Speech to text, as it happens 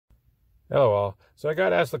Hello all. So I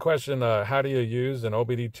got asked the question, how do you use an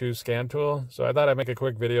OBDII scan tool? So I thought I'd make a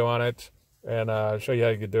quick video on it and show you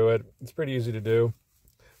how you could do it. It's pretty easy to do.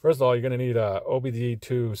 First of all, you're going to need a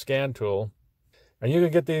OBDII scan tool. And you can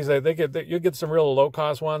get these, you get some real low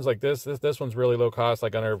cost ones like this. This one's really low cost,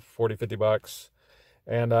 like under 40, 50 bucks.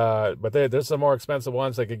 And, but there's some more expensive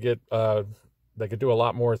ones that could get, they could do a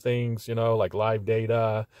lot more things, you know, like live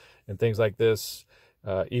data and things like this.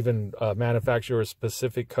 Even manufacturer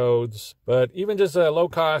specific codes, but even just a low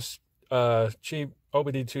cost, cheap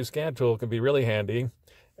OBDII scan tool can be really handy.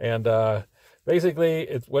 And basically,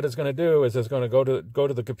 what it's going to do is it's going to go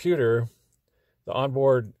to the computer, the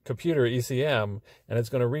onboard computer ECM, and it's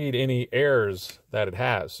going to read any errors that it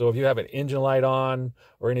has. So if you have an engine light on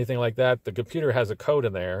or anything like that, the computer has a code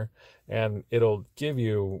in there, and it'll give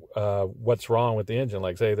you what's wrong with the engine.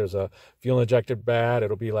 Like say there's a fuel injector bad,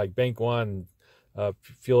 it'll be like bank 1.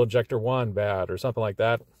 Fuel injector 1 bad or something like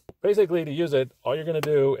that. Basically, to use it, all you're going to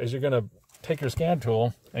do is you're going to take your scan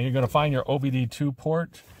tool and you're going to find your OBDII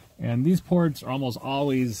port, and these ports are almost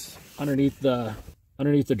always underneath the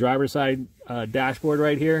driver's side dashboard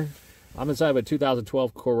right here. I'm inside of a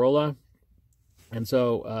 2012 Corolla, and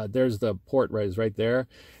so there's the port right there,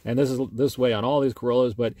 and this is this way on all these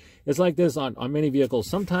Corollas, but it's like this on many vehicles.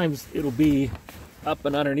 Sometimes it'll be up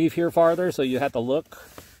and underneath here farther, so you have to look,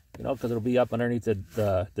 you know, because it'll be up underneath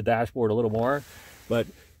the dashboard a little more. But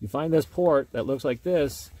you find this port that looks like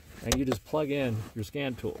this, and you just plug in your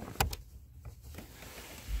scan tool.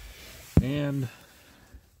 And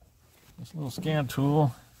this little scan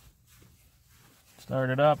tool, start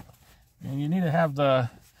it up, and you need to have the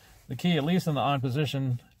key at least in the on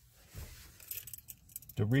position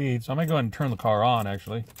to read. So I'm going to go ahead and turn the car on,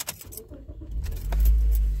 actually.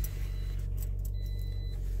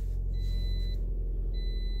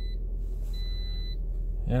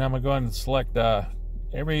 And I'm going to go ahead and select,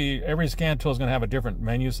 every scan tool is going to have a different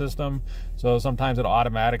menu system. So sometimes it'll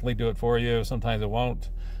automatically do it for you, sometimes it won't.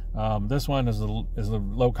 This one is the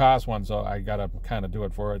low cost one, so I got to kind of do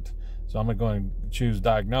it for it. So I'm going to go and choose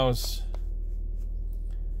diagnose.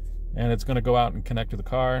 And it's going to go out and connect to the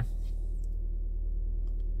car.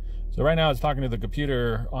 So right now it's talking to the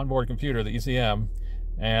computer, onboard computer, the ECM,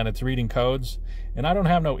 and it's reading codes. And I don't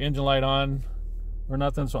have no engine light on or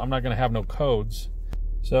nothing, so I'm not going to have no codes.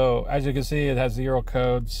 So as you can see, it has 0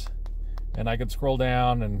 codes, and I could scroll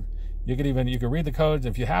down, and you can read the codes.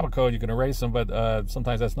 If you have a code, you can erase them, but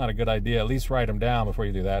sometimes that's not a good idea. At least write them down before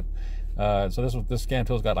you do that. So this scan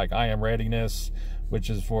tool's got like IM readiness,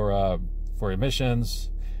 which is for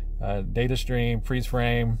emissions, data stream, freeze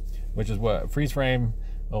frame, which is what freeze frame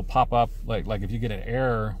will pop up like if you get an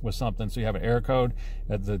error with something, so you have an error code,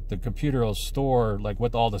 the computer will store like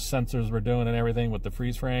what all the sensors were doing and everything with the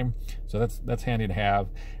freeze frame. So that's handy to have.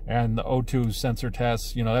 And the O2 sensor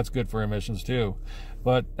tests, you know, that's good for emissions too.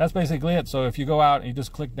 But that's basically it. So if you go out and you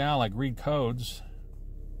just click down like read codes,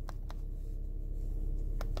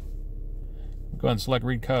 go ahead and select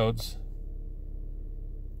read codes.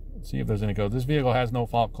 See if there's any codes. This vehicle has no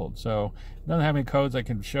fault code, so it doesn't have any codes I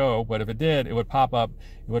can show, but if it did, it would pop up,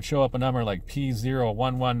 it would show up a number like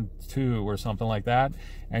P0112 or something like that,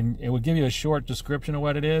 and it would give you a short description of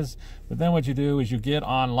what it is. But then what you do is you get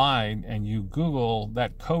online and you Google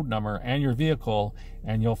that code number and your vehicle,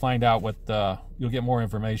 and you'll find out what you'll get more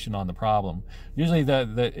information on the problem. Usually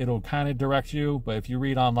it'll kind of direct you, but if you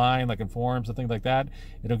read online, like in forums and things like that,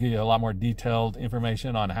 it'll give you a lot more detailed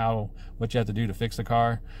information on what you have to do to fix the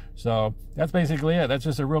car. So that's basically it. That's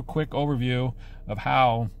just a real quick overview of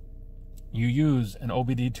how you use an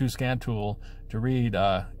OBDII scan tool to read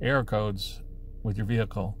error codes with your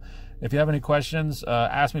vehicle. If you have any questions,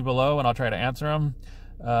 ask me below and I'll try to answer them.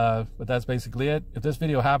 But that's basically it. If this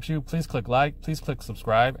video helps you, please click like, please click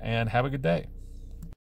subscribe, and have a good day.